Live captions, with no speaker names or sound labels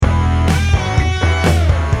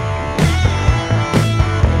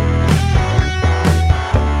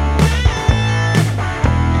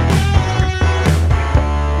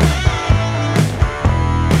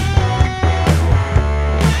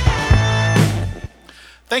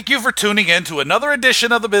Thank you for tuning in to another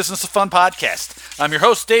edition of the Business of Fun podcast. I'm your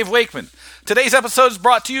host, Dave Wakeman. Today's episode is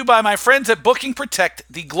brought to you by my friends at Booking Protect,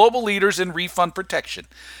 the global leaders in refund protection.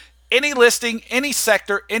 Any listing, any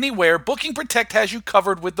sector, anywhere, Booking Protect has you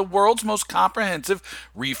covered with the world's most comprehensive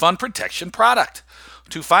refund protection product.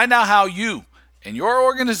 To find out how you and your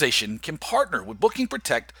organization can partner with Booking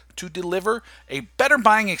Protect to deliver a better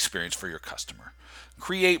buying experience for your customer,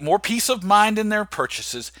 create more peace of mind in their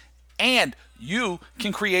purchases, and you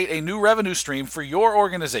can create a new revenue stream for your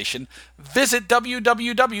organization, visit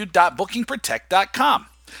www.bookingprotect.com.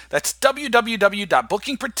 That's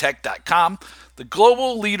www.bookingprotect.com, the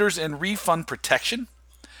global leaders in refund protection.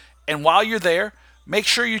 And while you're there, make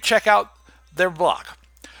sure you check out their blog.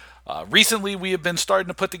 Recently, we have been starting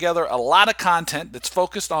to put together a lot of content that's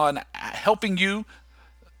focused on helping you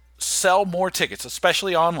sell more tickets,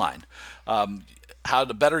 especially online. How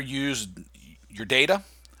to better use your data,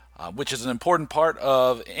 which is an important part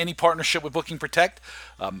of any partnership with Booking Protect,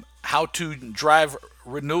 how to drive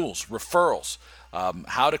renewals, referrals,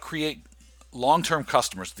 how to create long-term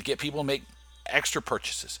customers to get people to make extra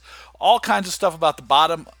purchases, all kinds of stuff about the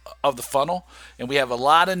bottom of the funnel. And we have a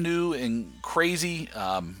lot of new and crazy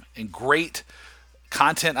and great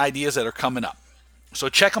content ideas that are coming up. So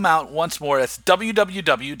check them out once more. That's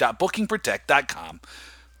www.bookingprotect.com,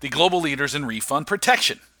 the global leaders in refund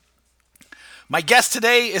protection. My guest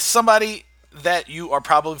today is somebody that you are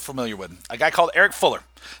probably familiar with, a guy called Eric Fuller.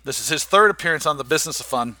 This is his third appearance on the Business of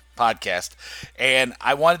Fun podcast, and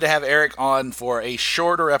I wanted to have Eric on for a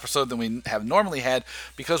shorter episode than we have normally had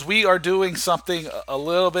because we are doing something a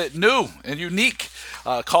little bit new and unique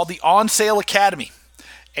called the On Sale Academy.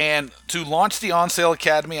 And to launch the On Sale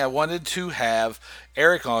Academy, I wanted to have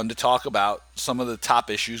Eric on to talk about some of the top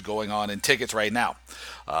issues going on in tickets right now.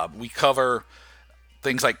 We cover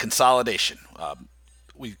things like consolidation.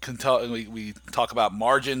 We talk about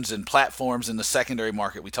margins and platforms in the secondary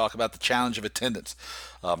market. We talk about the challenge of attendance,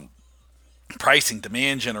 pricing,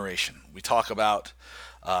 demand generation. We talk about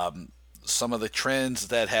some of the trends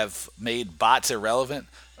that have made bots irrelevant,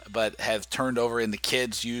 but have turned over into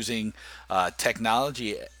kids using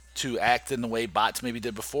technology to act in the way bots maybe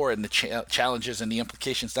did before, and the challenges and the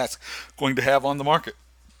implications that's going to have on the market.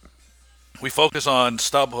 We focus on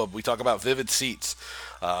StubHub. We talk about Vivid Seats.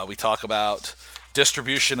 We talk about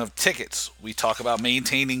distribution of tickets. We talk about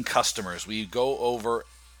maintaining customers. We go over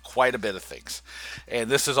quite a bit of things. And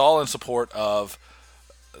this is all in support of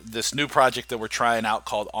this new project that we're trying out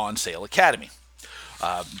called On Sale Academy.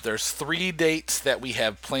 There's 3 dates that we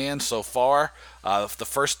have planned so far. The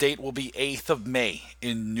first date will be 8th of May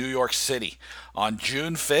in New York City, on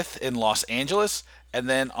June 5th in Los Angeles, and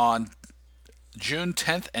then on June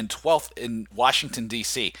 10th and 12th in Washington,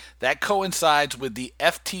 D.C. That coincides with the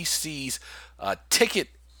FTC's ticket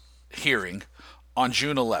hearing on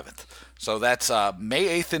June 11th. So that's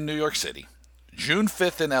May 8th in New York City, June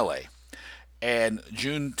 5th in L.A., and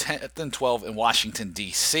June 10th and 12th in Washington,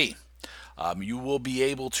 D.C. You will be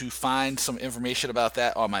able to find some information about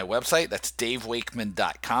that on my website. That's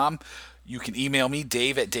davewakeman.com. You can email me,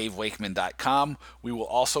 dave@davewakeman.com. We will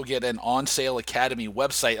also get an On Sale Academy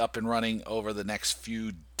website up and running over the next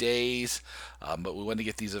few days. But we want to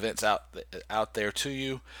get these events out there to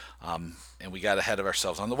you. And we got ahead of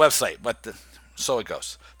ourselves on the website. But so it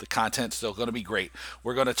goes. The content's still going to be great.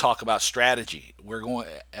 We're going to talk about strategy. We're going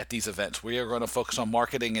at these events. We are going to focus on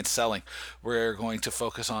marketing and selling. We're going to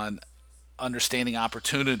focus on understanding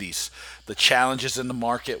opportunities, the challenges in the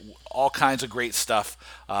market, all kinds of great stuff.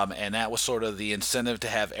 And that was sort of the incentive to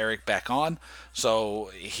have Eric back on. So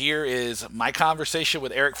here is my conversation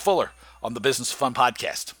with Eric Fuller on the Business of Fun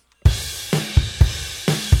podcast.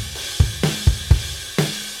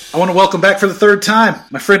 I want to welcome back for the third time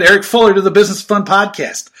my friend Eric Fuller to the Business of Fun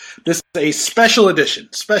podcast. This is a special edition.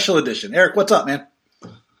 Eric, what's up, man?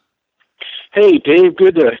 Hey, Dave,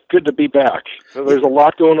 good to be back. There's a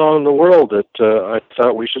lot going on in the world that I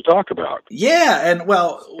thought we should talk about. Yeah, and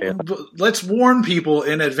let's warn people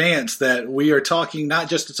in advance that we are talking not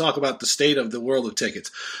just to talk about the state of the world of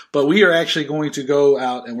tickets, but we are actually going to go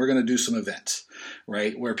out and we're going to do some events,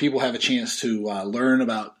 right, where people have a chance to learn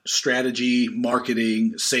about strategy,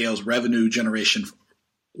 marketing, sales, revenue generation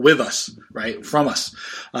with us, right, from us.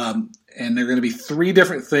 And there are going to be 3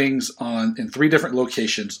 different things in 3 different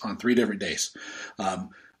locations on 3 different days. The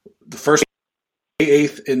first, May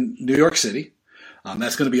 8th in New York City.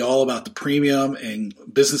 That's going to be all about the premium and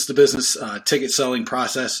business-to-business ticket selling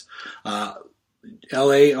process.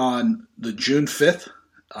 LA on the June 5th,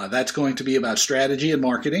 That's going to be about strategy and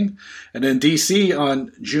marketing. And then DC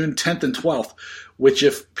on June 10th and 12th, which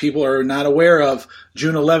if people are not aware of,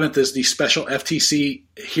 June 11th is the special FTC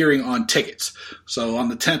hearing on tickets. So on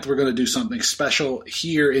the 10th, we're going to do something special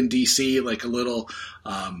here in DC, like a little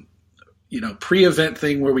pre-event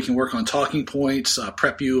thing where we can work on talking points,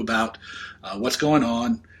 prep you about what's going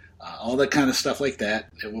on, all that kind of stuff like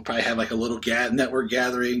that. And we'll probably have like a little network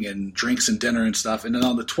gathering and drinks and dinner and stuff. And then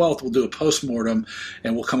on the 12th, we'll do a postmortem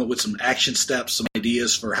and we'll come up with some action steps, some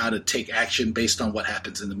ideas for how to take action based on what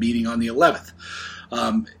happens in the meeting on the 11th.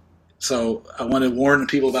 So I want to warn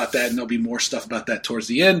people about that, and there'll be more stuff about that towards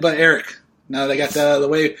the end. But Eric, now that I got that out of the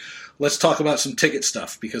way, let's talk about some ticket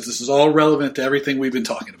stuff, because this is all relevant to everything we've been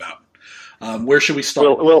talking about. Where should we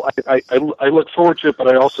start? Well, I look forward to it, but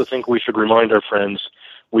I also think we should remind our friends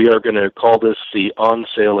we are going to call this the On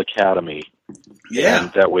Sale Academy. Yeah.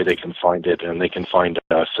 And that way they can find it and they can find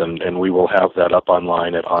us, and we will have that up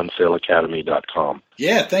online at onsaleacademy.com.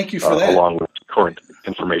 Yeah, thank you for that. Along with current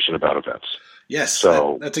information about events. Yes,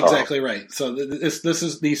 so, that's exactly right. So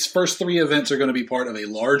these first three events are going to be part of a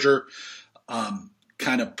larger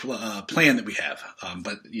kind of plan that we have.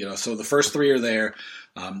 So the first three are there.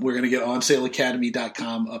 We're going to get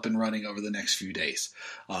onsaleacademy.com up and running over the next few days.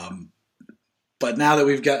 But now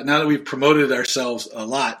that we've promoted ourselves a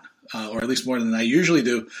lot, or at least more than I usually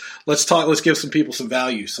do, let's give some people some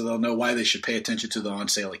value so they'll know why they should pay attention to the On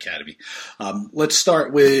Sale Academy. Let's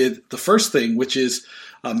start with the first thing, which is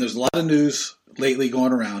there's a lot of news lately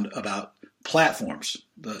going around about platforms,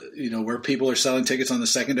 where people are selling tickets on the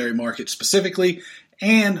secondary market specifically,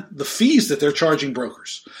 and the fees that they're charging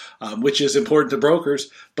brokers, which is important to brokers,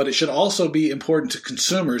 but it should also be important to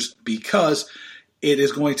consumers, because it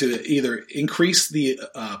is going to either increase the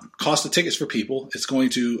cost of tickets for people, it's going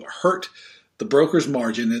to hurt the broker's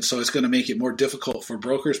margin, and so it's going to make it more difficult for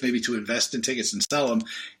brokers maybe to invest in tickets and sell them.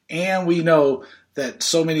 And we know that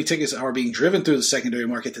so many tickets are being driven through the secondary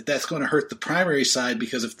market that's going to hurt the primary side,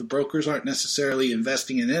 because if the brokers aren't necessarily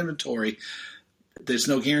investing in inventory, there's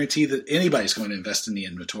no guarantee that anybody's going to invest in the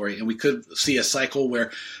inventory, and we could see a cycle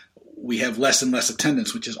where we have less and less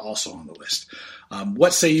attendance, which is also on the list.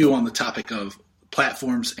 What say you on the topic of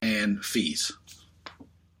platforms and fees?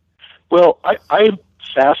 Well, I'm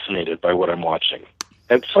fascinated by what I'm watching,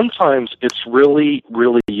 and sometimes it's really,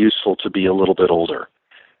 really useful to be a little bit older.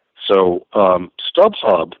 So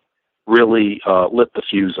StubHub really lit the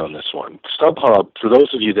fuse on this one. StubHub, for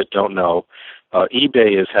those of you that don't know,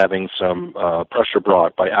 eBay is having some pressure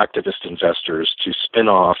brought by activist investors to spin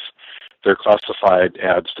off their classified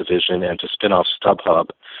ads division and to spin off StubHub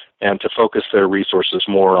and to focus their resources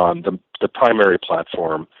more on the primary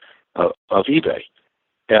platform of eBay.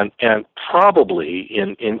 And probably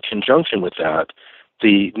in conjunction with that,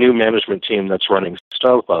 the new management team that's running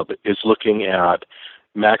StubHub is looking at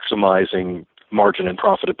maximizing margin and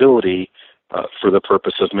profitability for the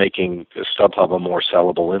purpose of making StubHub a more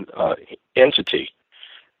sellable entity.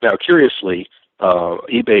 Now, curiously,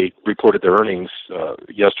 eBay reported their earnings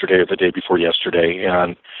yesterday or the day before yesterday,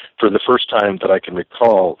 and for the first time that I can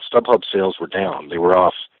recall, StubHub sales were down. They were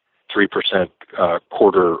off 3%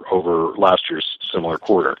 quarter over last year's similar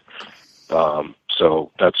quarter.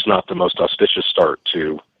 So that's not the most auspicious start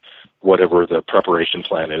to whatever the preparation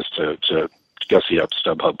plan is to gussy up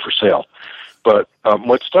StubHub for sale. But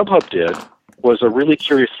what StubHub did was a really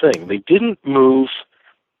curious thing. They didn't move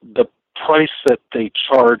the price that they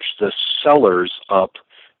charged the sellers up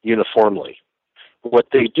uniformly. What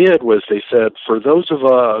they did was they said, for those of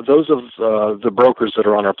the brokers that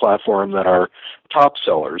are on our platform that are top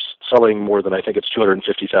sellers, selling more than I think it's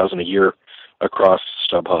 $250,000 a year across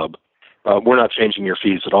StubHub, we're not changing your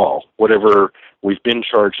fees at all. Whatever we've been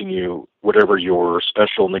charging you, whatever your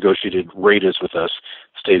special negotiated rate is with us,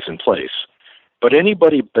 stays in place. But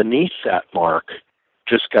anybody beneath that mark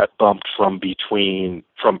just got bumped from 10%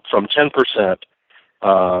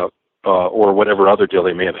 or whatever other deal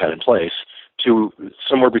they may have had in place to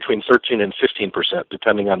somewhere between 13 and 15%,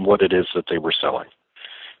 depending on what it is that they were selling.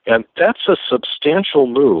 And that's a substantial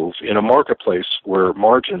move in a marketplace where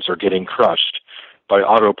margins are getting crushed by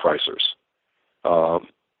auto pricers.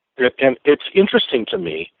 And it's interesting to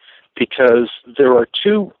me because there are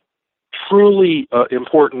two truly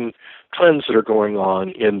important trends that are going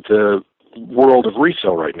on in the world of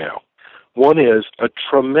resale right now. One is a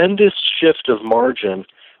tremendous shift of margin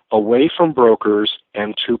away from brokers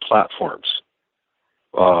and to platforms.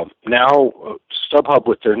 Now, StubHub,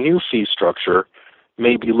 with their new fee structure,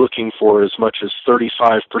 may be looking for as much as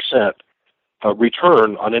 35%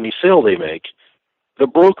 return on any sale they make. The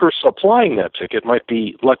broker supplying that ticket might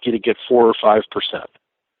be lucky to get 4 or 5%.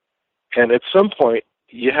 And at some point,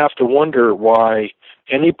 you have to wonder why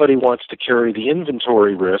anybody wants to carry the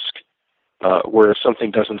inventory risk, where if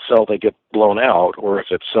something doesn't sell, they get blown out, or if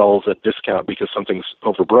it sells at discount because something's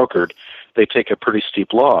overbrokered, they take a pretty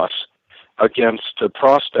steep loss against the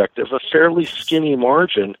prospect of a fairly skinny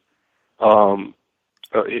margin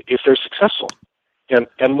if they're successful.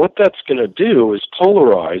 And what that's going to do is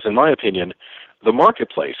polarize, in my opinion, the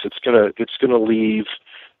marketplace. It's going to leave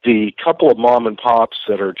the couple of mom and pops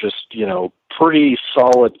that are just, pretty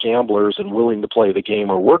solid gamblers and willing to play the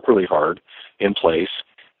game or work really hard in place,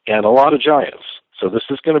 and a lot of giants. So this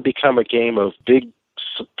is going to become a game of big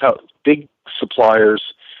suppliers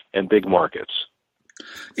and big markets.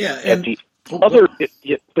 Yeah, and the other,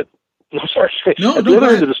 but no, sorry. No, At the other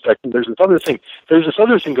end of the spectrum, there's this other thing. There's this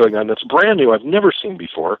other thing going on that's brand new. I've never seen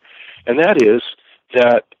before, and that is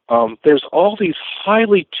that there's all these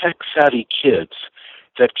highly tech-savvy kids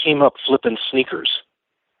that came up flipping sneakers,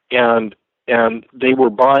 and they were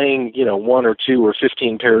buying, 1 or 2 or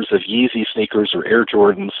 15 pairs of Yeezy sneakers or Air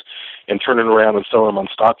Jordans and turning around and selling them on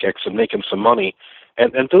StockX and making some money.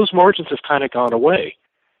 And those margins have kind of gone away.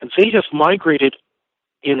 And they have migrated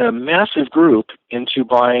in a massive group into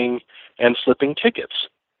buying and flipping tickets.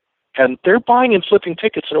 And they're buying and flipping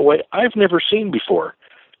tickets in a way I've never seen before.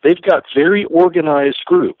 They've got very organized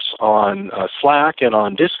groups on Slack and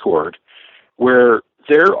on Discord where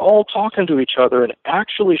they're all talking to each other and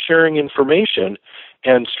actually sharing information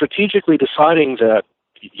and strategically deciding that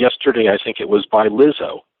yesterday, I think it was by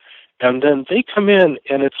Lizzo. And then they come in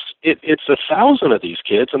and it's 1,000 of these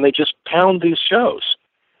kids and they just pound these shows.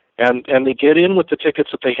 And they get in with the tickets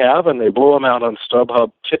that they have and they blow them out on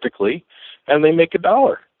StubHub typically and they make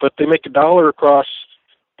 $1. But they make $1 across,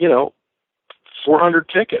 400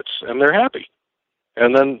 tickets and they're happy.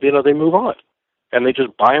 And then, they move on. And they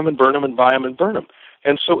just buy them and burn them and buy them and burn them.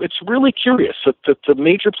 And so it's really curious that the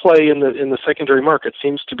major play in the secondary market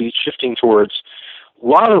seems to be shifting towards a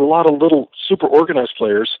lot of little super organized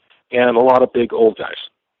players and a lot of big old guys.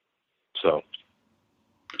 So,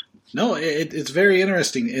 no, it's very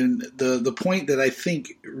interesting, and the point that I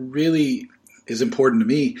think really is important to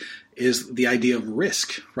me is the idea of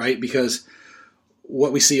risk, right? Because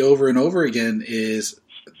what we see over and over again is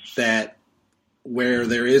that where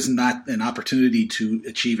there is not an opportunity to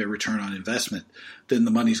achieve a return on investment, then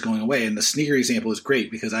the money's going away. And the sneaker example is great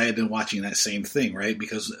because I had been watching that same thing, right?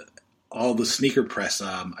 Because all the sneaker press,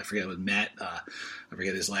 I forget what Matt, I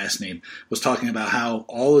forget his last name, was talking about how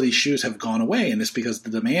all of these shoes have gone away, and it's because the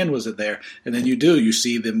demand wasn't there. And then you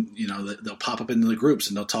see them, they'll pop up into the groups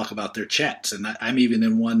and they'll talk about their chats. And I'm even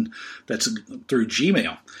in one that's through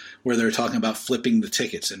Gmail where they're talking about flipping the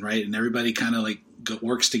tickets, and everybody kind of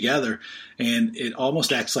works together, and it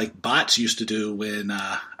almost acts like bots used to do when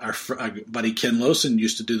our buddy Ken Lawson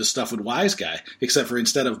used to do the stuff with Wise Guy, except for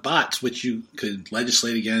instead of bots, which you could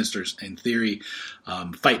legislate against or in theory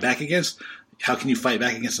fight back against, how can you fight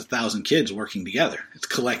back against 1,000 kids working together? It's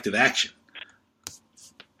collective action.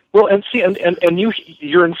 Well, and see, and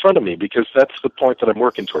you're in front of me because that's the point that I'm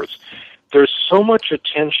working towards. There's so much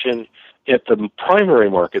attention at the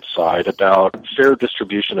primary market side about fair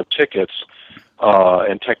distribution of tickets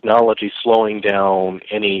and technology slowing down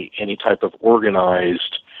any type of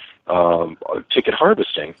organized ticket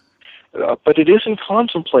harvesting. But it isn't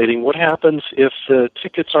contemplating what happens if the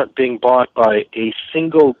tickets aren't being bought by a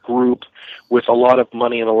single group with a lot of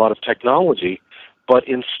money and a lot of technology, but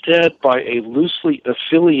instead by a loosely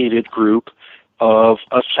affiliated group of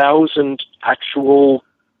 1,000 actual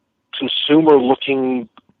consumer-looking,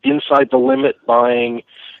 inside-the-limit buying,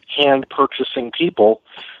 hand-purchasing people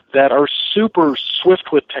that are super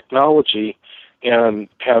swift with technology and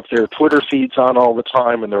have their Twitter feeds on all the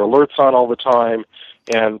time and their alerts on all the time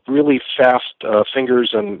and really fast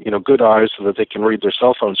fingers and good eyes so that they can read their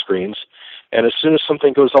cell phone screens. And as soon as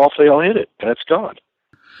something goes off, they all hit it, and it's gone.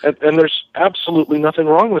 And there's absolutely nothing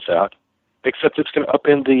wrong with that, except it's going to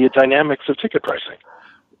upend the dynamics of ticket pricing.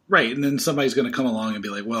 Right, and then somebody's going to come along and be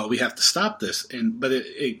like, well, we have to stop this. But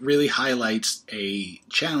it really highlights a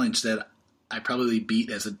challenge that I probably beat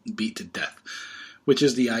to death, which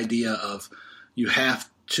is the idea of you have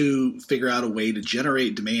to figure out a way to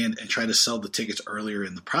generate demand and try to sell the tickets earlier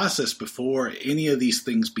in the process before any of these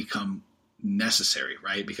things become necessary,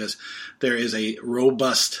 right? Because there is a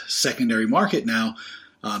robust secondary market now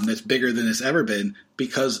that's bigger than it's ever been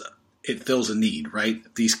because it fills a need, right?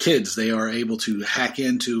 These kids, they are able to hack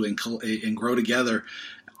into and grow together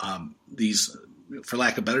these, for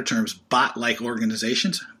lack of better terms, bot-like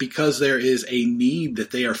organizations because there is a need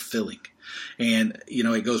that they are filling. And,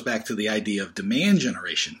 it goes back to the idea of demand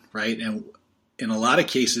generation, right? And in a lot of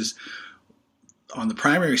cases, on the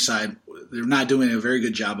primary side, they're not doing a very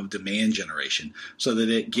good job of demand generation, so that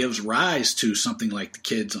it gives rise to something like the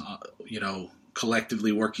kids,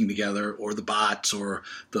 collectively working together, or the bots, or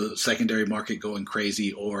the secondary market going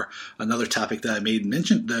crazy, or another topic that I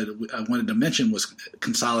wanted to mention was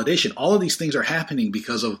consolidation. All of these things are happening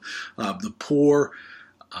because of the poor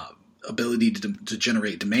ability to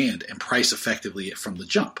generate demand and price effectively from the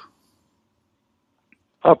jump.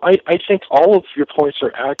 I think all of your points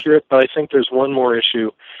are accurate, but I think there's one more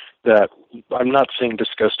issue that I'm not seeing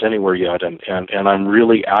discussed anywhere yet, and I'm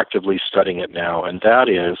really actively studying it now, and that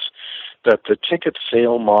is that the ticket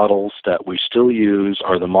sale models that we still use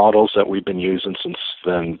are the models that we've been using since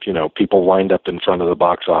then. People lined up in front of the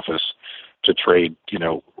box office to trade,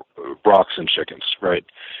 rocks and chickens, right?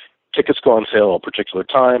 Tickets go on sale at a particular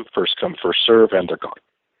time, first come, first serve, and they're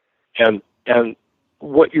gone. And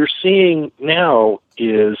what you're seeing now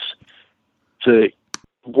is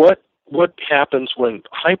what happens when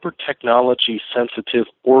hyper technology sensitive,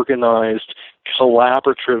 organized,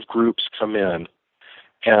 collaborative groups come in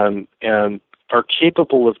and are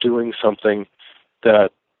capable of doing something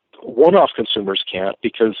that one-off consumers can't,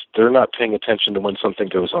 because they're not paying attention to when something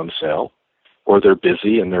goes on sale, or they're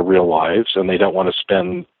busy in their real lives and they don't want to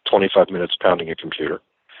spend 25 minutes pounding a computer.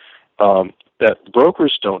 That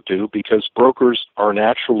brokers don't do, because brokers are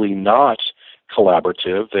naturally not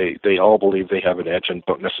collaborative. They all believe they have an edge and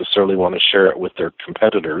don't necessarily want to share it with their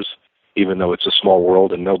competitors, even though it's a small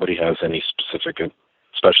world and nobody has any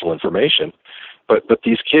special information. But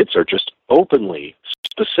these kids are just openly,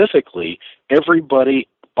 specifically, everybody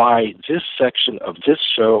buy this section of this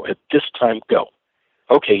show at this time, go.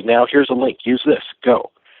 Okay, now here's a link, use this,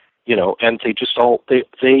 go. And they just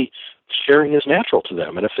they sharing is natural to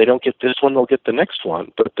them. And if they don't get this one, they'll get the next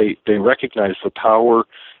one. But they recognize the power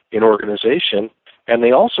in organization, and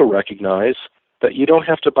they also recognize that you don't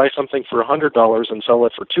have to buy something for $100 and sell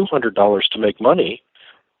it for $200 to make money.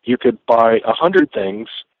 You could buy 100 things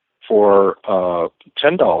for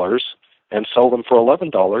 $10 and sell them for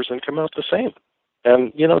 $11 and come out the same.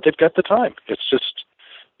 And, they've got the time. It's just,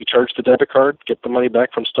 you charge the debit card, get the money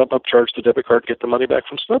back from StubHub, charge the debit card, get the money back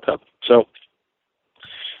from StubHub. So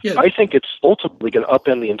yeah. I think it's ultimately going to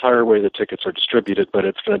upend the entire way the tickets are distributed, but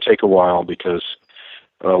it's going to take a while, because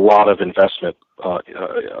a lot of investment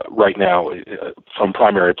right now from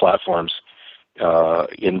primary platforms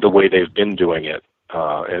in the way they've been doing it.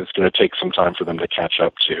 And it's going to take some time for them to catch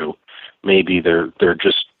up to. Maybe they're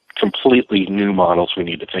just completely new models we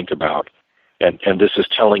need to think about. And this is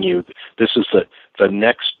telling you, this is the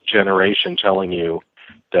next generation telling you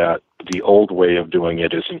that the old way of doing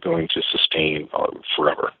it isn't going to sustain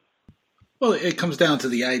forever. Well, it comes down to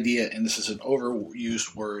the idea, and this is an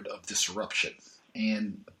overused word, of disruption.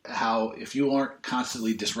 And how if you aren't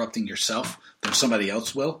constantly disrupting yourself, then somebody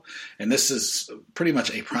else will. And this is pretty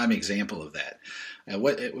much a prime example of that. And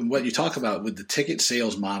what you talk about with the ticket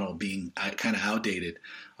sales model being kind of outdated,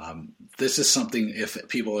 this is something, if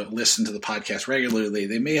people listen to the podcast regularly,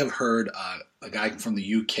 they may have heard a guy from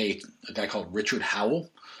the UK, a guy called Richard Howell,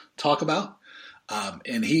 talk about.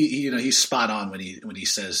 And he's spot on when he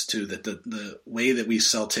says too that the way that we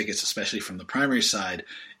sell tickets, especially from the primary side,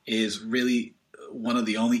 is really one of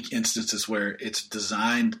the only instances where it's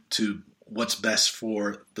designed to what's best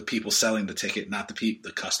for the people selling the ticket, not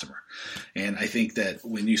the customer. And I think that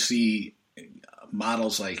when you see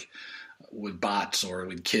models like with bots or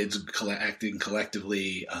with kids acting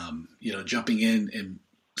collectively, jumping in and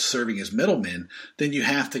serving as middlemen, then you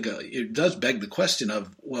have to go. It does beg the question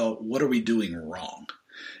of, well, what are we doing wrong?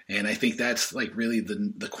 And I think that's like really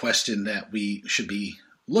the question that we should be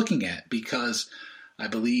looking at, because I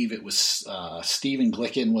believe it was Stephen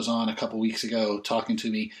Glicken was on a couple weeks ago talking to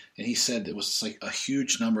me, and he said it was like a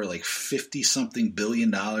huge number, like 50-something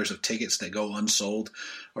billion of tickets that go unsold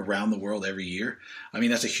around the world every year. I mean,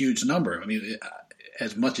 that's a huge number. I mean,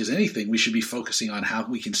 as much as anything, we should be focusing on how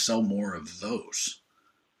we can sell more of those.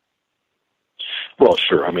 Well,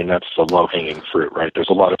 sure. I mean, that's the low-hanging fruit, right? There's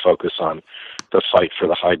a lot of focus on the fight for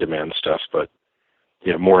the high-demand stuff, but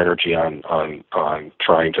more energy on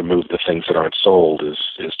trying to move the things that aren't sold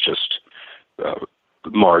is just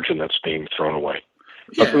margin that's being thrown away.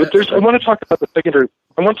 Yeah, I want to talk about the secondary.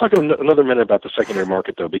 I want to talk another minute about the secondary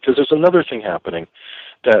market, though, because there's another thing happening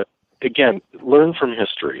that, again, learn from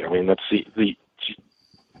history. I mean, that's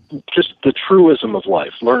just the truism of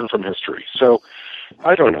life. Learn from history. So,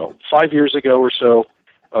 I don't know, 5 years ago or so,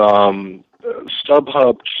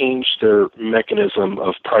 StubHub changed their mechanism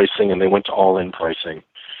of pricing, and they went to all-in pricing.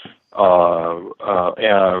 A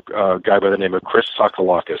guy by the name of Chris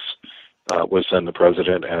Sakalakis was then the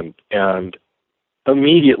president, and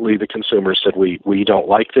immediately the consumer said, we don't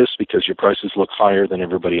like this because your prices look higher than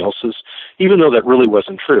everybody else's, even though that really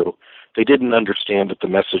wasn't true. They didn't understand that the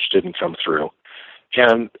message didn't come through.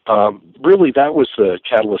 And really that was the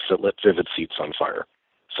catalyst that lit Vivid Seats on fire.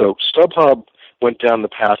 So StubHub went down the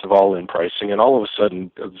path of all-in pricing, and all of a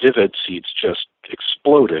sudden Vivid Seats just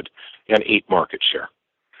exploded and ate market share.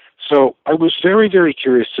 So I was very, very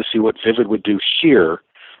curious to see what Vivid would do here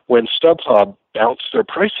when StubHub bounced their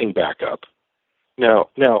pricing back up. Now,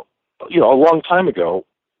 a long time ago,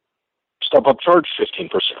 StubHub charged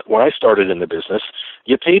 15%. When I started in the business,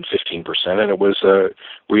 you paid 15%, and it was a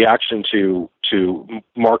reaction to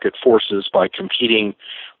market forces by competing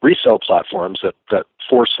resale platforms that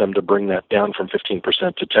forced them to bring that down from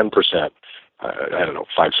 15% to 10%, I don't know,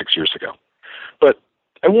 5-6 years ago. But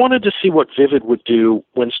I wanted to see what Vivid would do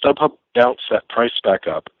when StubHub bounced that price back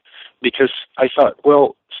up, because I thought,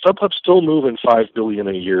 well, StubHub's still moving $5 billion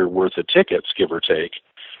a year worth of tickets, give or take.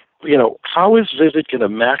 How is Vivid going to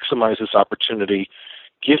maximize this opportunity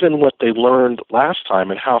given what they learned last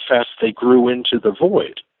time and how fast they grew into the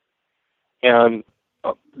void? And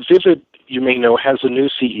Vivid, you may know, has a new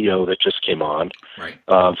CEO that just came on. Right.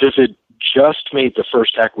 Vivid just made the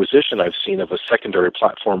first acquisition I've seen of a secondary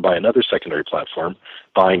platform by another secondary platform,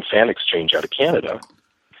 buying Fan Exchange out of Canada.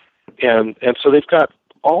 And so they've got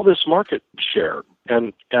all this market share.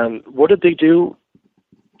 And what did they do?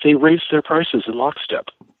 They raised their prices in lockstep.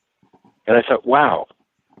 And I thought, wow,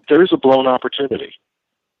 there's a blown opportunity,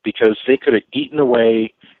 because they could have eaten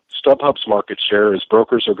away StubHub's market share as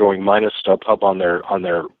brokers are going minus StubHub on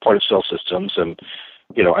their point of sale systems. And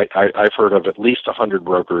I've heard of at least 100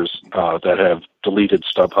 brokers that have deleted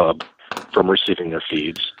StubHub from receiving their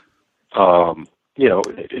feeds.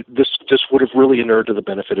 This would have really inured to the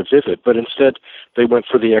benefit of Vivid, but instead they went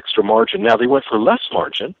for the extra margin. Now they went for less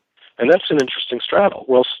margin, and that's an interesting straddle.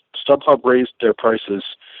 Well, StubHub raised their prices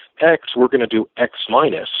X, we're going to do X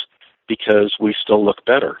minus because we still look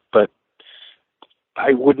better. But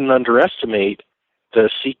I wouldn't underestimate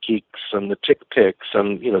the SeatGeeks and the TickPicks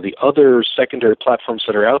and the other secondary platforms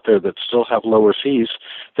that are out there that still have lower fees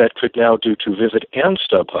that could now do to Vivid and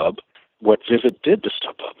StubHub what Vivid did to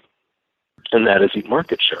StubHub, and that is eat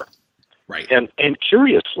market share. Right. And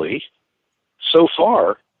curiously, so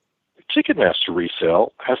far, Ticketmaster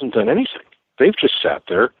resale hasn't done anything. They've just sat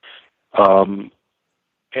there, and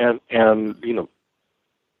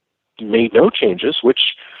made no changes,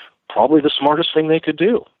 which probably the smartest thing they could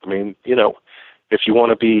do. I mean, if you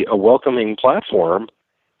want to be a welcoming platform,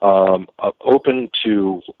 open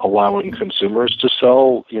to allowing consumers to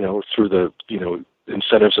sell, through the,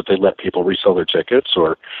 incentives that they let people resell their tickets,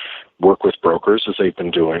 or work with brokers as they've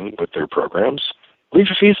been doing with their programs, leave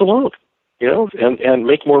your fees alone, and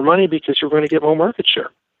make more money because you're going to get more market share.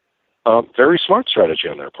 Very smart strategy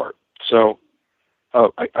on their part. So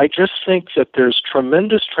I just think that there's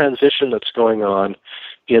tremendous transition that's going on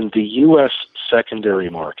in the U.S. secondary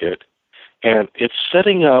market, and it's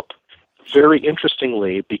setting up very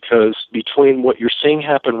interestingly, because between what you're seeing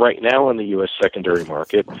happen right now in the U.S. secondary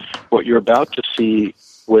market, what you're about to see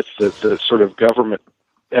with the sort of government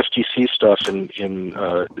FTC stuff in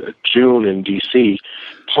June in D.C.,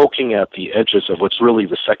 poking at the edges of what's really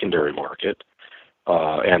the secondary market,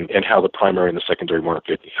 and how the primary and the secondary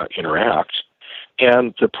market interact,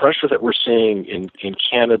 and the pressure that we're seeing in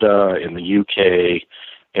Canada, in the UK,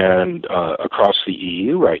 and across the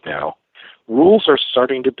EU right now, rules are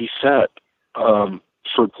starting to be set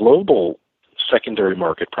for global secondary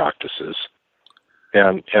market practices.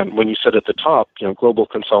 And when you said at the top, global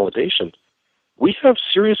consolidation, we have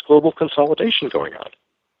serious global consolidation going on.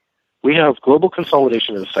 We have global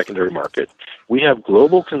consolidation in the secondary market. We have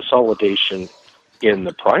global consolidation in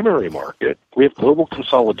the primary market. We have global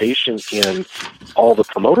consolidation in all the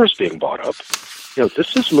promoters being bought up.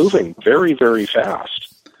 This is moving very, very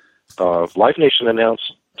fast. Live Nation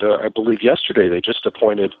announced, I believe yesterday, they just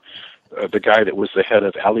appointed the guy that was the head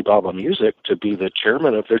of Alibaba Music to be the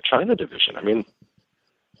chairman of their China division. I mean,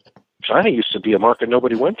 China used to be a market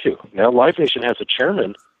nobody went to. Now Live Nation has a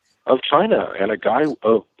chairman of China and a guy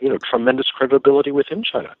of tremendous credibility within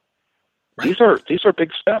China. Right. These are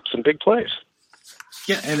big steps and big plays.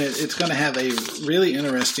 Yeah, and it's going to have a really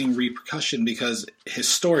interesting repercussion, because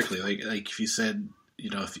historically, like if you said,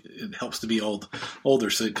 if it helps to be older,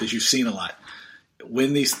 so because you've seen a lot.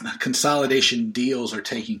 When these consolidation deals are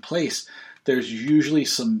taking place, there's usually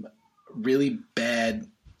some really bad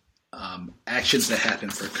actions that happen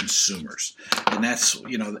for consumers, and that's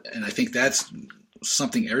and I think that's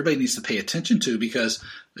something everybody needs to pay attention to, because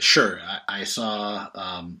sure, I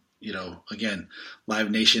saw again,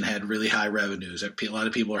 Live Nation had really high revenues. A lot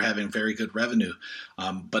of people are having very good revenue.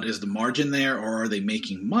 But is the margin there, or are they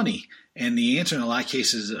making money? And the answer in a lot of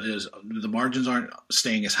cases is the margins aren't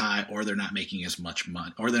staying as high, or they're not making as much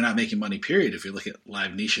money, or they're not making money, period. If you look at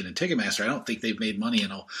Live Nation and Ticketmaster, I don't think they've made money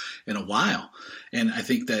in a while. And I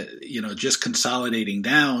think that, just consolidating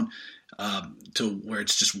down to where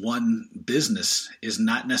it's just one business is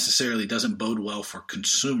not necessarily doesn't bode well for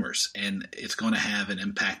consumers, and it's going to have an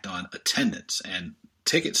impact on attendance and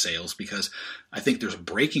ticket sales, because I think there's a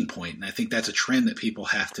breaking point, and I think that's a trend that people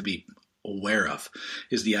have to be aware of,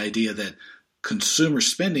 is the idea that consumer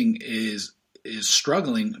spending is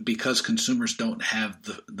struggling because consumers don't have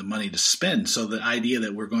the money to spend. So the idea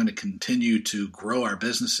that we're going to continue to grow our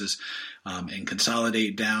businesses and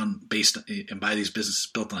consolidate down and buy these businesses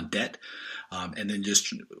built on debt, and then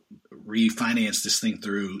just refinance this thing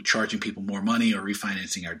through charging people more money or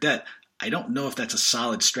refinancing our debt, I don't know if that's a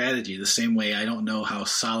solid strategy. The same way I don't know how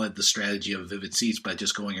solid the strategy of Vivid Seats by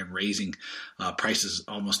just going and raising prices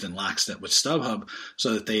almost in lockstep with StubHub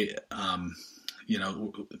so that they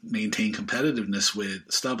maintain competitiveness with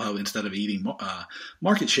StubHub instead of eating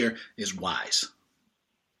market share is wise.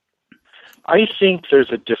 I think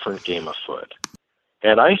there's a different game afoot.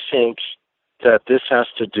 And I think that this has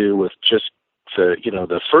to do with just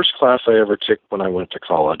the first class I ever took when I went to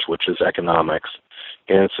college, which is economics,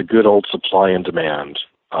 and it's a good old supply and demand.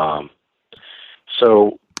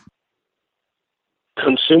 So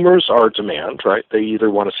consumers are demand, right? They either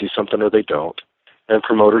want to see something or they don't, and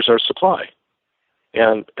promoters are supply.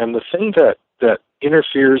 And the thing that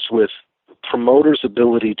interferes with promoters'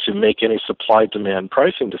 ability to make any supply-demand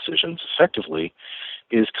pricing decisions effectively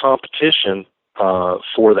is competition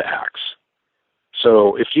for the acts.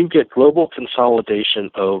 So if you get global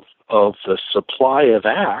consolidation of the supply of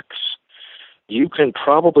acts, you can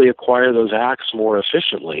probably acquire those acts more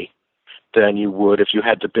efficiently than you would if you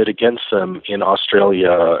had to bid against them in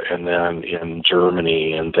Australia and then in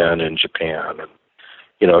Germany and then in Japan. And,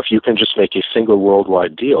 if you can just make a single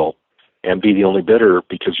worldwide deal and be the only bidder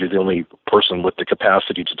because you're the only person with the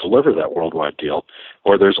capacity to deliver that worldwide deal,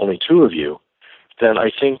 or there's only two of you, then I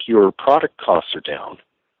think your product costs are down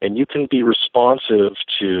and you can be responsive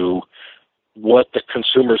to what the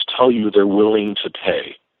consumers tell you they're willing to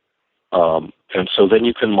pay. And so then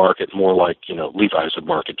you can market more like, Levi's would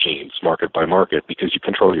market jeans, market by market, because you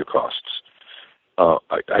control your costs.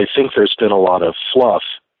 I think there's been a lot of fluff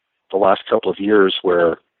the last couple of years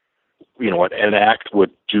where, an act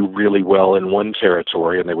would do really well in one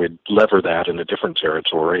territory and they would lever that in a different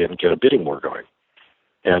territory and get a bidding war going.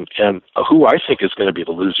 And who I think is going to be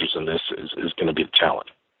the losers in this is going to be the talent.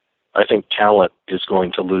 I think talent is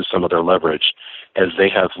going to lose some of their leverage as they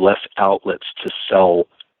have less outlets to sell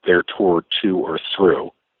their tour to or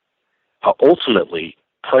through. Ultimately,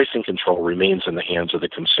 pricing control remains in the hands of the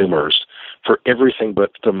consumers for everything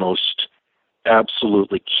but the most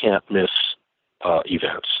absolutely can't miss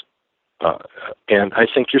events. And I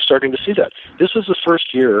think you're starting to see that. This is the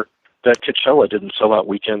first year that Coachella didn't sell out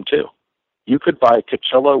Weekend 2. You could buy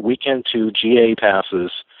Coachella Weekend 2 GA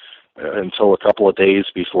passes until a couple of days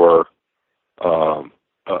before the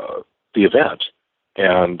event.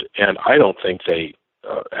 And I don't think they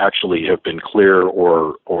actually have been clear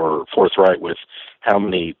or forthright with how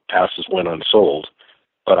many passes went unsold.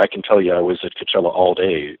 But I can tell you I was at Coachella all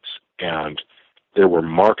days, and there were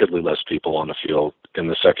markedly less people on the field in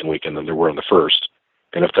the second weekend than there were in the first.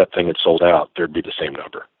 And if that thing had sold out, there'd be the same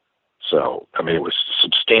number. So, it was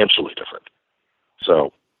substantially different.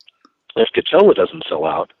 So if Coachella doesn't sell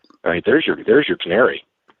out, right, there's your canary.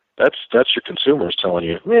 That's your consumers telling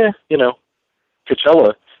you,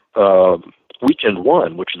 Coachella, weekend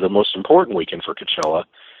one, which is the most important weekend for Coachella,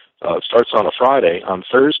 starts on a Friday. On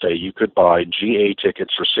Thursday, you could buy GA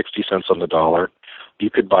tickets for 60 cents on the dollar. You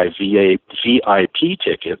could buy VIP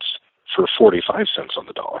tickets for 45 cents on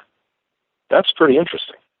the dollar. That's pretty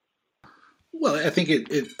interesting. Well, I think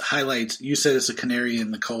it highlights, you said it's a canary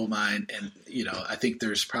in the coal mine, and, I think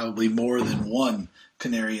there's probably more than one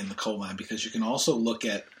canary in the coal mine, because you can also look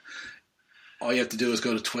at, all you have to do is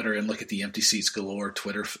go to Twitter and look at the Empty Seats Galore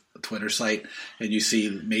Twitter site, and you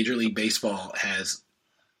see Major League Baseball has,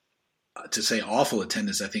 to say awful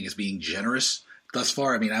attendance, I think is being generous thus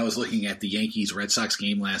far. I was looking at the Yankees-Red Sox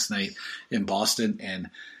game last night in Boston, and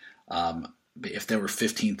if there were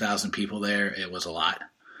 15,000 people there, it was a lot.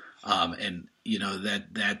 And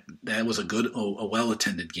that was a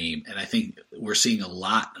well-attended game. And I think we're seeing a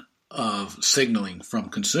lot of signaling from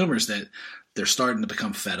consumers that they're starting to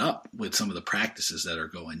become fed up with some of the practices that are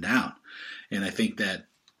going down. And I think that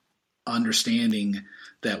understanding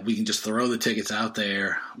that we can just throw the tickets out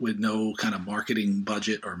there with no kind of marketing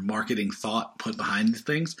budget or marketing thought put behind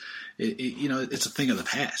things, it's a thing of the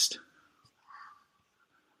past.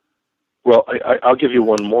 Well, I'll give you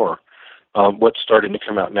one more. What's starting to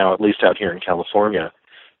come out now, at least out here in California,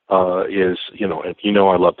 is,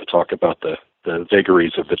 I love to talk about the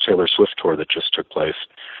vagaries of the Taylor Swift tour that just took place.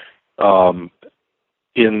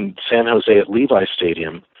 In San Jose at Levi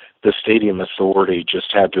Stadium, the stadium authority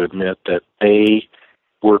just had to admit that they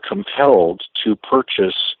were compelled to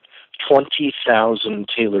purchase 20,000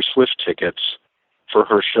 Taylor Swift tickets for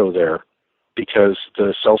her show there because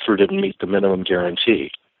the sell-through didn't meet the minimum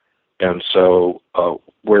guarantee. And so,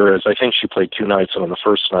 whereas I think she played 2 nights, and on the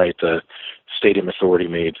first night the stadium authority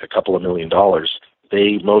made a couple of $1 million,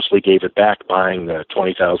 they mostly gave it back buying the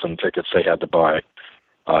 20,000 tickets they had to buy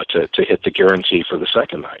to hit the guarantee for the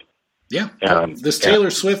second night. Yeah, this Taylor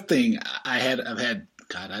Swift thing, I've had,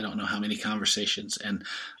 God, I don't know how many conversations, and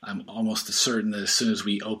I'm almost certain that as soon as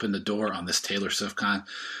we open the door on this Taylor Swift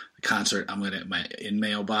concert, my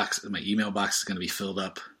email box is going to be filled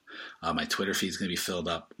up. My Twitter feed is going to be filled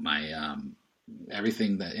up. My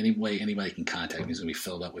everything that any way anybody can contact me is going to be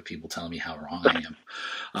filled up with people telling me how wrong I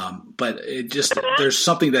am. But there's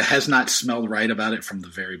something that has not smelled right about it from the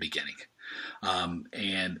very beginning.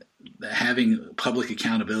 And having public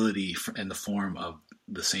accountability in the form of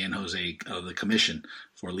the San Jose, the commission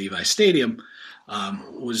for Levi Stadium,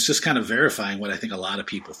 was just kind of verifying what I think a lot of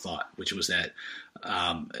people thought, which was that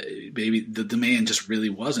maybe the demand just really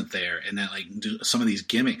wasn't there, and that some of these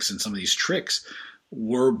gimmicks and some of these tricks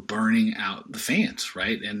were burning out the fans,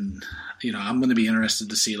 right? And I'm going to be interested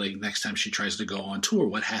to see next time she tries to go on tour,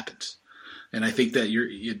 what happens. And I think that you're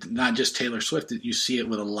not just Taylor Swift, you see it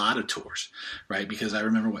with a lot of tours, right? Because I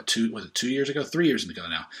remember 2 years ago, 3 years ago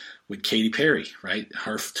now, with Katy Perry, right?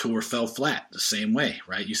 Her tour fell flat the same way,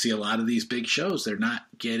 right? You see a lot of these big shows, they're not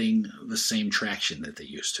getting the same traction that they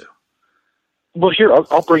used to. Well, here,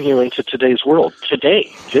 I'll bring you into today's world.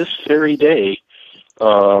 Today, this very day,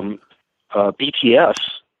 BTS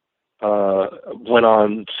went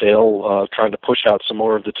on sale trying to push out some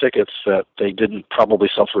more of the tickets that they didn't probably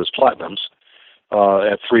sell for as platinums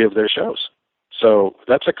at 3 of their shows. So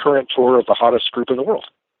that's a current tour of the hottest group in the world.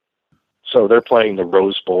 So they're playing the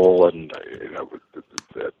Rose Bowl and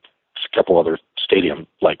a couple other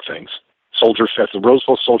stadium-like things. The Rose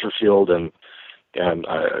Bowl, Soldier Field, and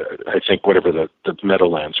I think whatever the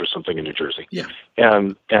Meadowlands or something in New Jersey. Yeah.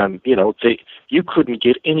 And you couldn't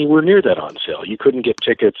get anywhere near that on sale. You couldn't get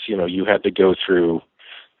tickets. You had to go through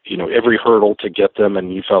every hurdle to get them,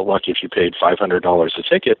 and you felt lucky if you paid $500 a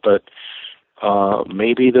ticket. But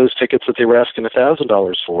maybe those tickets that they were asking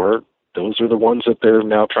 $1,000 for, those are the ones that they're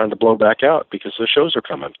now trying to blow back out because the shows are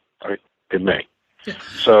coming in May. Yeah.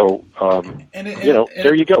 So,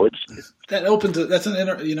 there you go. That opens. That's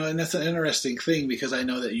an interesting thing because I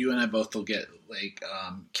know that you and I both will get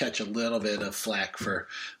catch a little bit of flack for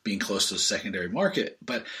being close to the secondary market,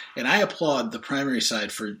 and I applaud the primary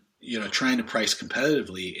side for trying to price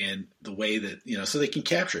competitively in the way that so they can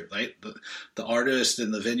capture it. Right, the artists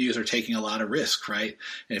and the venues are taking a lot of risk, right?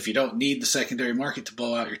 And if you don't need the secondary market to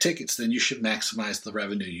blow out your tickets, then you should maximize the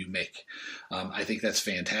revenue you make. I think that's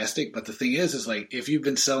fantastic. But the thing is if you've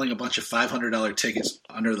been selling a bunch of $500 tickets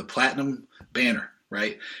under the platinum banner,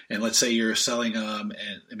 right? And let's say you're selling and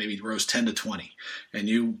maybe rows 10 to 20, and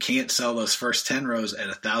you can't sell those first 10 rows at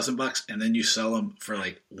 $1,000, and then you sell them for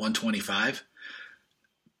 $125.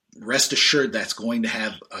 Rest assured that's going to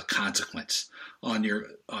have a consequence on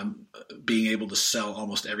being able to sell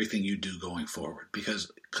almost everything you do going forward,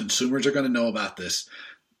 because consumers are going to know about this.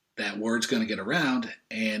 That word's going to get around,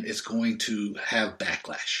 and it's going to have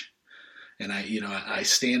backlash. And I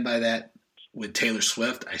stand by that with Taylor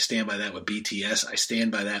Swift. I stand by that with BTS. I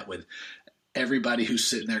stand by that with everybody who's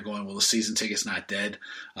sitting there going, well, the season ticket's not dead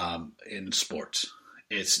in sports.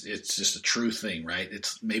 It's just a true thing, right?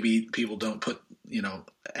 It's maybe people don't put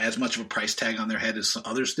as much of a price tag on their head as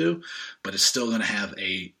others do, but it's still going to have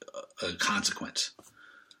a consequence.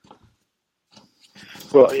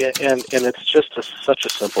 Well, yeah, and it's just such a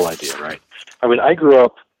simple idea, right? I mean, I grew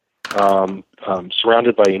up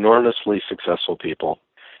surrounded by enormously successful people,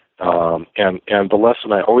 and the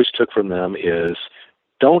lesson I always took from them is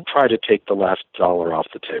don't try to take the last dollar off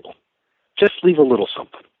the table. Just leave a little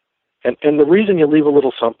something. And the reason you leave a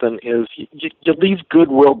little something is you leave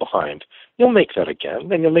goodwill behind. You'll make that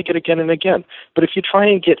again, and you'll make it again and again. But if you try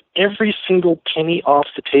and get every single penny off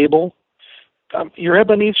the table, you're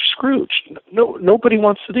Ebenezer Scrooge. Nobody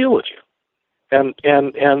wants to deal with you. And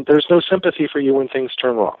there's no sympathy for you when things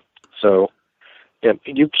turn wrong. So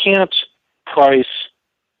you can't price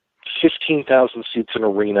 15,000 seats in an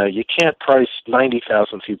arena. You can't price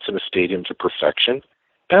 90,000 seats in a stadium to perfection,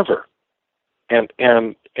 ever.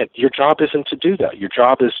 And your job isn't to do that. Your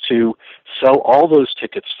job is to sell all those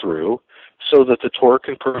tickets through so that the tour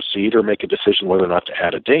can proceed or make a decision whether or not to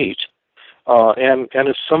add a date. And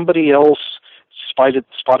if somebody else spotted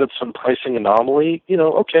some pricing anomaly,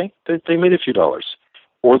 okay, they made a few dollars,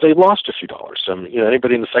 or they lost a few dollars.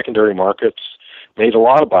 Anybody in the secondary markets made a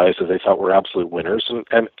lot of buys that they thought were absolute winners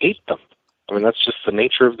and ate them. I mean, that's just the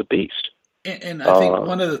nature of the beast. And I think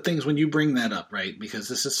one of the things when you bring that up, right, because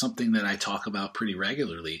this is something that I talk about pretty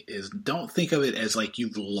regularly, is don't think of it as like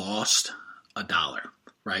you've lost $1,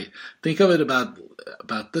 right? Think of it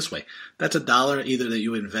about this way. That's $1 either that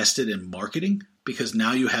you invested in marketing because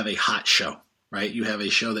now you have a hot show, right? You have a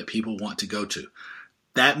show that people want to go to.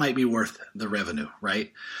 That might be worth the revenue,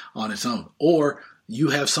 right, on its own. Or you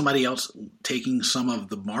have somebody else taking some of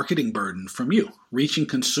the marketing burden from you, reaching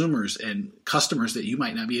consumers and customers that you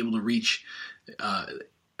might not be able to reach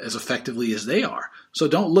as effectively as they are. So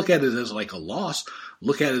don't look at it as like a loss.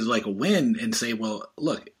 Look at it as like a win and say, well,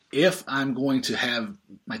 look, if I'm going to have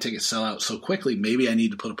my tickets sell out so quickly, maybe I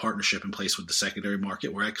need to put a partnership in place with the secondary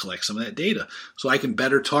market where I collect some of that data so I can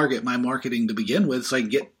better target my marketing to begin with so I can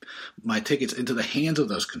get my tickets into the hands of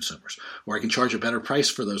those consumers, or I can charge a better price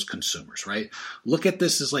for those consumers, right? Look at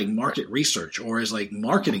this as like market research or as like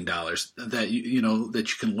marketing dollars that that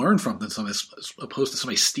you can learn from them as opposed to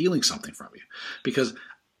somebody stealing something from you, because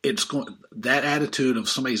that attitude of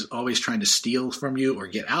somebody's always trying to steal from you or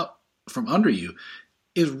get out from under you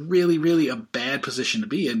is really, really a bad position to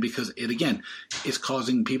be in, because it, again, is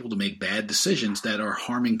causing people to make bad decisions that are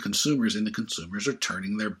harming consumers, and the consumers are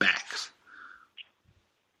turning their backs.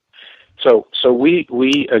 So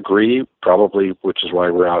we agree, probably, which is why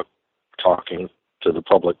we're out talking to the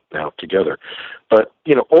public now together. But,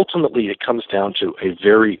 ultimately it comes down to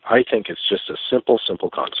I think it's just a simple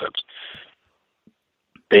concept.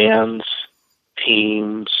 Bands,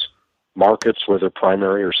 teams, markets, whether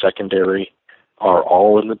primary or secondary, are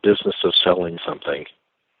all in the business of selling something.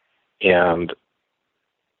 And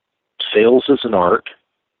sales is an art,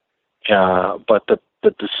 but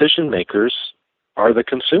the decision makers are the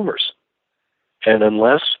consumers. And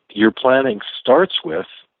unless your planning starts with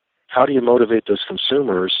how do you motivate those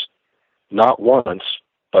consumers, not once,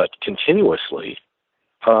 but continuously,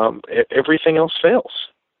 everything else fails.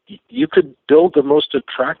 You could build the most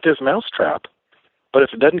attractive mousetrap, but if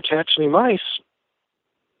it doesn't catch any mice,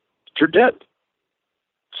 you're dead.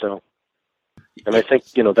 So, and I think,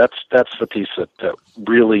 that's the piece that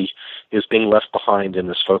really is being left behind in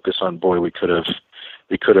this focus on, boy, we should have,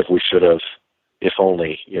 if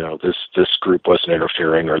only, this group wasn't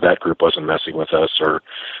interfering, or that group wasn't messing with us, or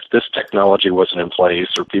this technology wasn't in place,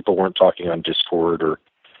 or people weren't talking on Discord, or,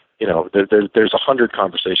 there's 100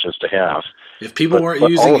 conversations to have. If people weren't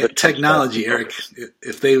using technology, Eric,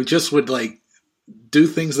 if they just would do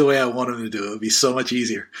things the way I want them to do, it would be so much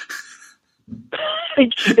easier.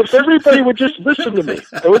 If everybody would just listen to me,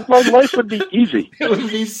 my life would be easy. It would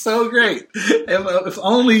be so great. If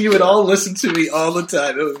only you would all listen to me all the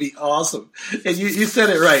time, it would be awesome. And you said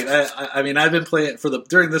it right. I mean, I've been playing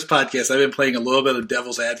during this podcast, I've been playing a little bit of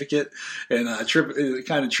devil's advocate and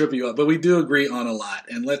kind of trip you up. But we do agree on a lot.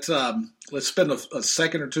 And let's spend a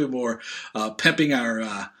second or two more pimping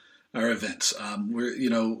our events.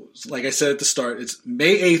 We're like I said at the start, it's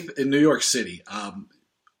May 8th in New York City.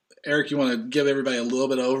 Eric, you want to give everybody a little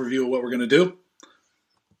bit of overview of what we're going to do?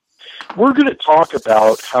 We're going to talk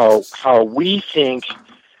about how we think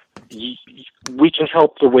we can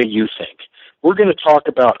help the way you think. We're going to talk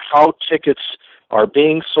about how tickets are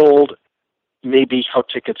being sold, maybe how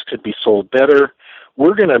tickets could be sold better.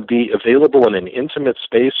 We're going to be available in an intimate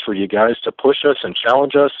space for you guys to push us and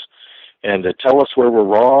challenge us and to tell us where we're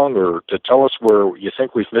wrong, or to tell us where you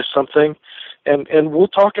think we've missed something. And we'll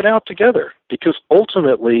talk it out together, because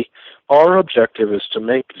ultimately our objective is to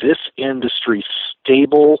make this industry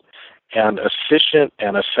stable and efficient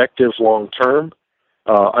and effective long term.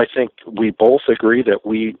 I think we both agree that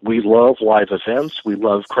we love live events. We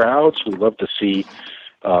love crowds. We love to see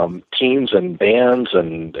teams and bands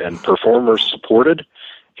and performers supported.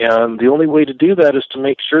 And the only way to do that is to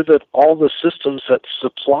make sure that all the systems that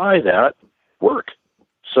supply that work.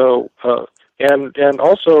 So, and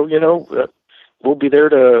also, we'll be there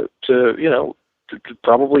to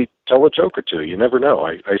probably tell a joke or two. You never know.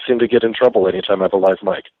 I seem to get in trouble anytime I have a live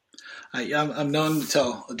mic. I'm known to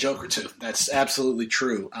tell a joke or two. That's absolutely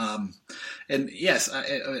true. And yes,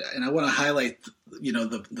 I want to highlight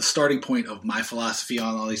the starting point of my philosophy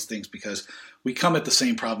on all these things, because we come at the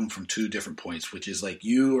same problem from two different points, which is like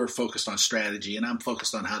you are focused on strategy and I'm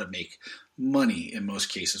focused on how to make money in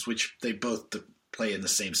most cases, which they both play in the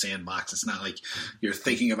same sandbox. It's not like you're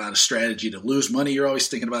thinking about a strategy to lose money. You're always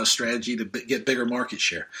thinking about a strategy to get bigger market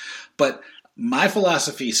share. But my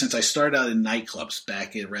philosophy, since I started out in nightclubs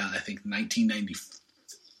back around, I think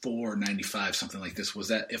 1994, 95, something like this, was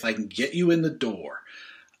that if I can get you in the door,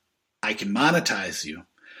 I can monetize you,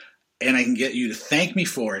 and I can get you to thank me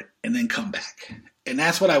for it and then come back. And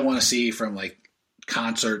that's what I want to see from like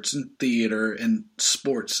concerts and theater and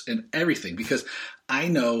sports and everything, because I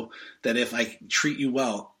know that if I treat you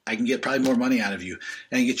well, I can get probably more money out of you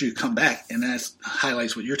and get you to come back. And that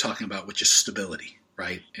highlights what you're talking about, which is stability,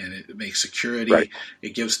 right? And it makes security. Right.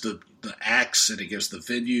 It gives the acts and it gives the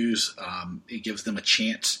venues, it gives them a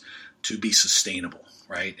chance to be sustainable,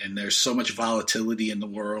 right? And there's so much volatility in the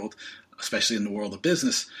world, especially in the world of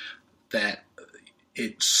business, that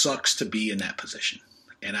it sucks to be in that position.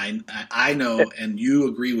 And I know, and you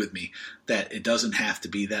agree with me, that it doesn't have to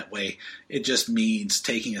be that way. It just means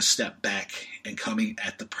taking a step back and coming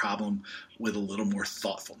at the problem with a little more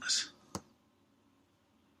thoughtfulness.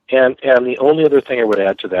 And the only other thing I would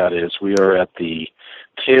add to that is we are at the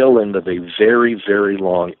tail end of a very, very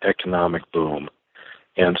long economic boom.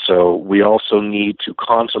 And so we also need to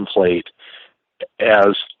contemplate,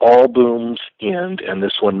 as all booms end, and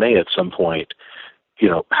this one may at some point,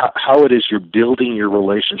 how it is you're building your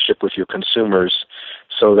relationship with your consumers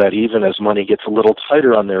so that even as money gets a little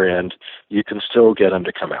tighter on their end, you can still get them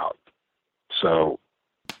to come out. So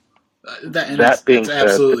that being said,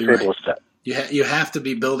 absolutely the table is set. You have to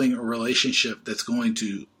be building a relationship that's going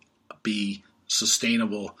to be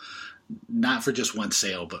sustainable, not for just one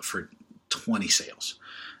sale, but for 20 sales.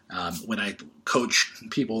 When I coach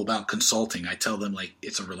people about consulting, I tell them like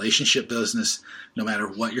it's a relationship business, no matter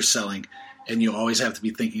what you're selling, and you always have to be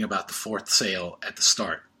thinking about the fourth sale at the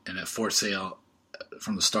start. And that fourth sale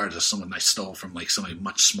from the start is someone I stole from, like somebody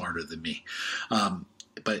much smarter than me.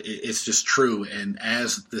 But it's just true. And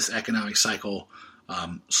as this economic cycle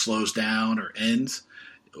slows down or ends,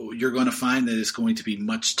 you're going to find that it's going to be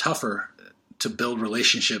much tougher to build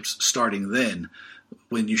relationships starting then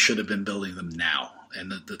when you should have been building them now.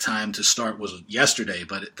 And the time to start was yesterday,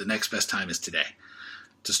 but the next best time is today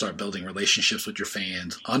to start building relationships with your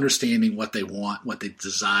fans, understanding what they want, what they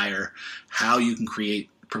desire, how you can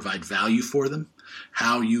provide value for them,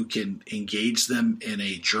 how you can engage them in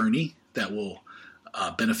a journey that will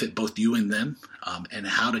benefit both you and them, and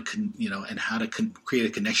how to create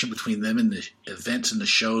a connection between them and the events and the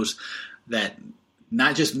shows that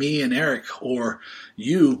not just me and Eric or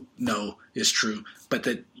you know is true, but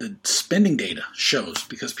that the spending data shows,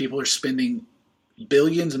 because people are spending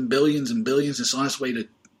billions and billions and billions. It's on its way to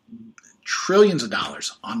trillions of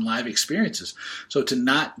dollars on live experiences. So to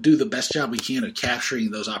not do the best job we can of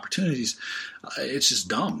capturing those opportunities, it's just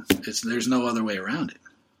dumb. There's no other way around it.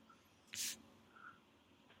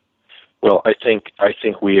 Well, I think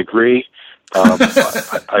we agree.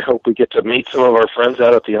 I hope we get to meet some of our friends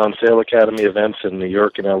out at the On Sale Academy events in New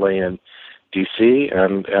York and LA and DC,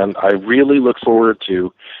 and I really look forward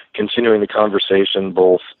to continuing the conversation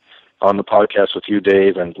both on the podcast with you,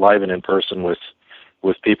 Dave, and live and in person with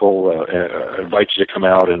people. Invite you to come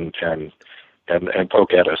out and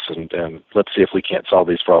poke at us, and let's see if we can't solve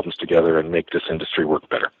these problems together and make this industry work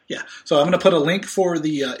better. Yeah. So I'm going to put a link for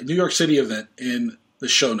the New York City event in the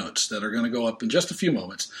show notes that are going to go up in just a few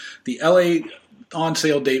moments. The LA On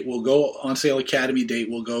Sale Academy date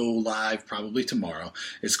will go live probably tomorrow.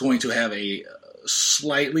 It's going to have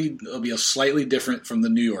it'll be a slightly different from the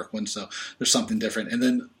New York one, so there's something different. And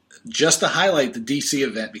then just to highlight the DC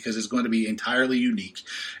event, because it's going to be entirely unique,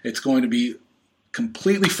 it's going to be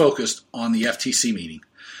completely focused on the FTC meeting.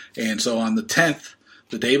 And so on the 10th,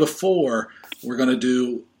 the day before, we're going to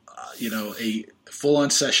do a full-on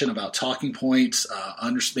session about talking points,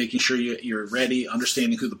 making sure you're ready,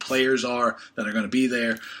 understanding who the players are that are going to be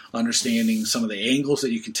there, understanding some of the angles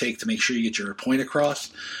that you can take to make sure you get your point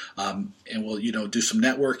across, and we'll do some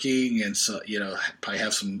networking and probably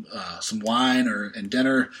have some wine and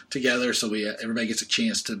dinner together, so everybody gets a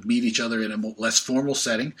chance to meet each other in a less formal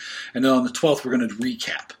setting. And then on the 12th, we're going to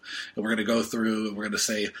recap, and we're going to go through and we're going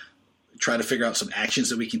to try to figure out some actions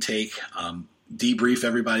that we can take. Debrief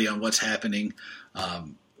everybody on what's happening,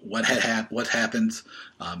 what happened,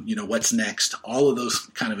 what's next, all of those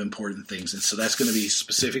kind of important things. And so that's going to be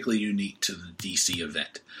specifically unique to the DC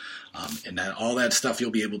event. And all that stuff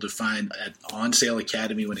you'll be able to find at On Sale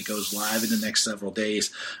Academy when it goes live in the next several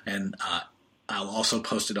days. And I'll also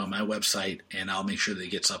post it on my website, and I'll make sure that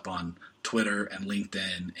it gets up on Twitter and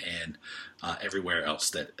LinkedIn and everywhere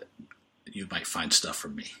else that you might find stuff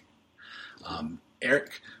from me.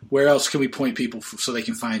 Eric, where else can we point people so they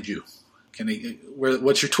can find you?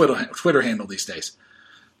 What's your Twitter handle these days?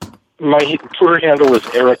 My Twitter handle is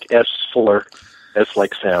Eric S. Fuller, S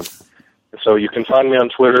like Sam. So you can find me on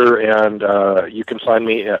Twitter, and you can find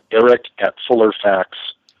me at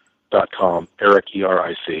eric@fullerfacts.com, Eric,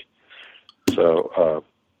 E-R-I-C. So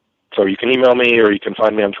you can email me, or you can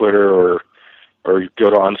find me on Twitter, or you go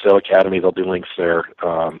to On Sale Academy. There'll be links there.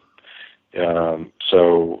 Or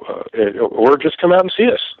just come out and see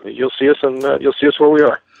us. You'll see us, and you'll see us where we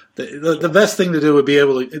are. The best thing to do would be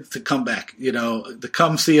able to come back. To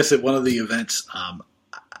come see us at one of the events.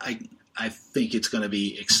 I think it's going to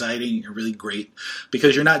be exciting and really great,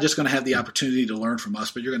 because you're not just going to have the opportunity to learn from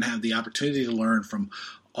us, but you're going to have the opportunity to learn from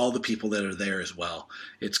all the people that are there as well.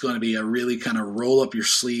 It's going to be a really kind of roll up your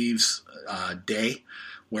sleeves day,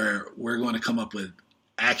 where we're going to come up with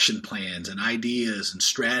action plans and ideas and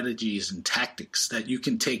strategies and tactics that you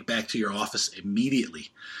can take back to your office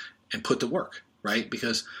immediately and put to work, right?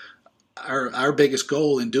 Because our biggest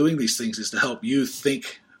goal in doing these things is to help you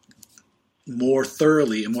think more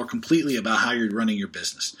thoroughly and more completely about how you're running your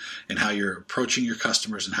business and how you're approaching your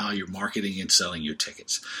customers and how you're marketing and selling your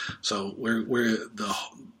tickets. So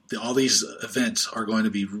all these events are going to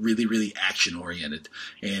be really, really action oriented,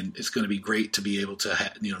 and it's going to be great to be able to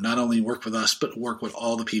not only work with us, but work with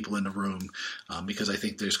all the people in the room, because I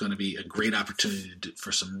think there's going to be a great opportunity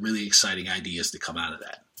for some really exciting ideas to come out of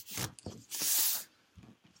that.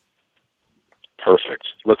 Perfect.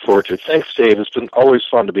 Look forward to it. Thanks, Dave. It's been always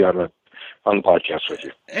fun to be on the podcast with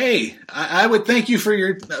you. Hey, I would thank you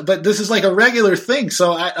for but this is like a regular thing,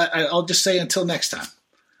 so I'll just say until next time.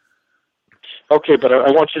 Okay, but I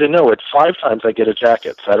want you to know it's 5 times I get a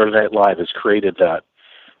jacket. Saturday Night Live has created that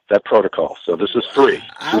protocol. So this is 3.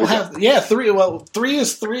 I'll have 3. Well, 3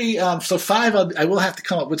 is 3. So 5, I will have to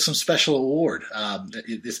come up with some special award.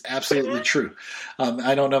 It's absolutely true.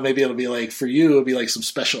 I don't know. Maybe it'll be like, for you, it'll be like some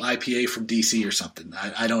special IPA from DC or something.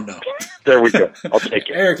 I don't know. There we go. I'll take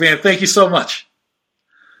it. Eric, man, thank you so much.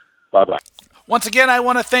 Bye-bye. Once again, I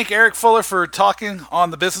want to thank Eric Fuller for talking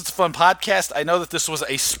on the Business of Fun podcast. I know that this was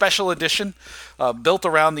a special edition built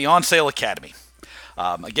around the On Sale Academy.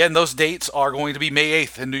 Again, those dates are going to be May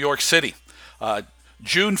 8th in New York City,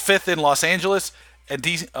 June 5th in Los Angeles, and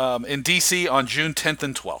in D.C. on June 10th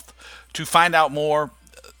and 12th. To find out more,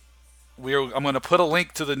 I'm going to put a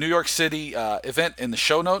link to the New York City event in the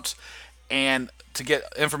show notes, and to get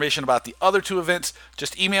information about the other 2 events,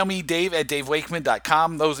 just email me,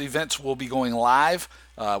 dave@davewakeman.com. Those events will be going live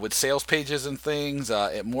with sales pages and things,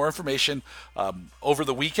 and more information over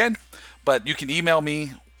the weekend. But you can email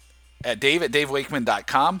me at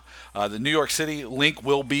dave@davewakeman.com. The New York City link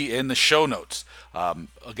will be in the show notes.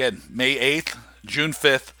 Again, May 8th, June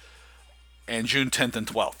 5th, and June 10th and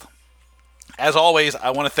 12th. As always, I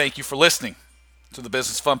want to thank you for listening to the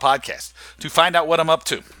Business Fun Podcast. To find out what I'm up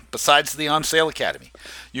to, besides the On Sale Academy,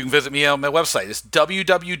 you can visit me on my website. It's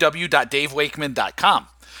www.davewakeman.com.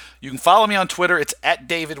 You can follow me on Twitter. It's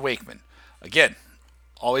 @DavidWakeman. Again,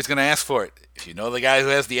 always going to ask for it. If you know the guy who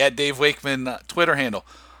has the @DaveWakeman Twitter handle,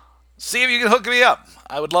 see if you can hook me up.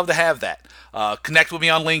 I would love to have that. Connect with me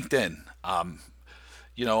on LinkedIn. I'm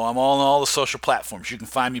on all the social platforms. You can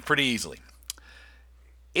find me pretty easily.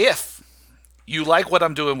 If you like what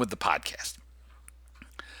I'm doing with the podcast,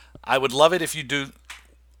 I would love it if you do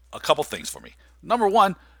a couple things for me. Number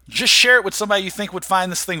 1, just share it with somebody you think would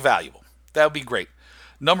find this thing valuable. That would be great.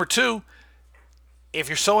 Number 2, if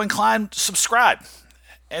you're so inclined, subscribe.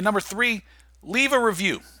 And number 3, leave a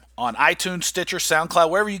review on iTunes, Stitcher,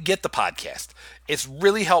 SoundCloud, wherever you get the podcast. It's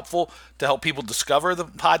really helpful to help people discover the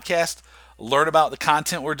podcast, learn about the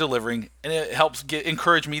content we're delivering, and it helps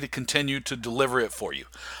encourage me to continue to deliver it for you.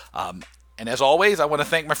 And as always, I want to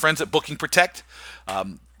thank my friends at Booking Protect,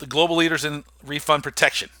 the global leaders in refund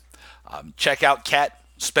protection. Check out Kat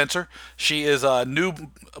Spencer. She is a new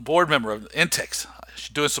board member of Intix. She's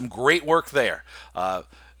doing some great work there.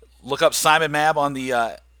 Look up Simon Mab on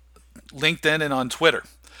the LinkedIn and on Twitter.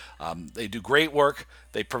 They do great work.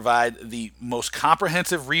 They provide the most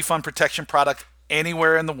comprehensive refund protection product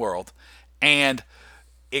anywhere in the world, and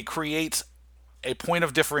it creates a point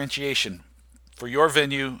of differentiation for your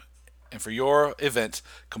venue and for your events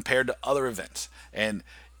compared to other events. And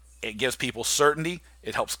it gives people certainty.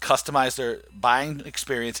 It helps customize their buying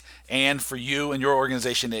experience. And for you and your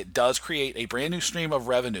organization, it does create a brand new stream of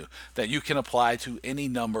revenue that you can apply to any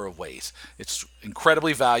number of ways. It's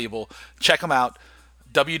incredibly valuable. Check them out,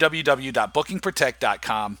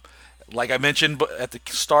 www.bookingprotect.com. Like I mentioned at the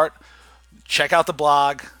start, check out the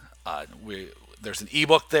blog. There's an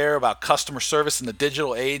ebook there about customer service in the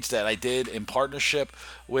digital age that I did in partnership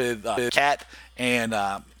with Kat and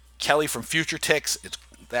Kelly from Future Ticks.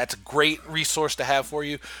 That's a great resource to have for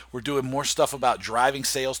you. We're doing more stuff about driving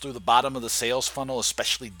sales through the bottom of the sales funnel,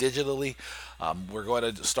 especially digitally. We're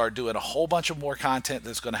going to start doing a whole bunch of more content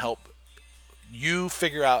that's going to help you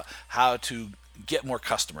figure out how to get more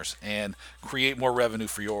customers and create more revenue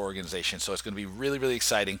for your organization. So it's going to be really, really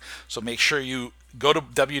exciting. So make sure you go to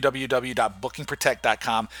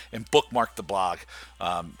www.bookingprotect.com and bookmark the blog.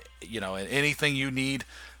 And anything you need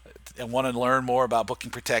and want to learn more about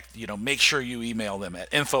Booking Protect, make sure you email them at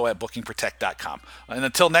info@bookingprotect.com. And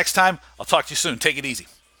until next time, I'll talk to you soon. Take it easy.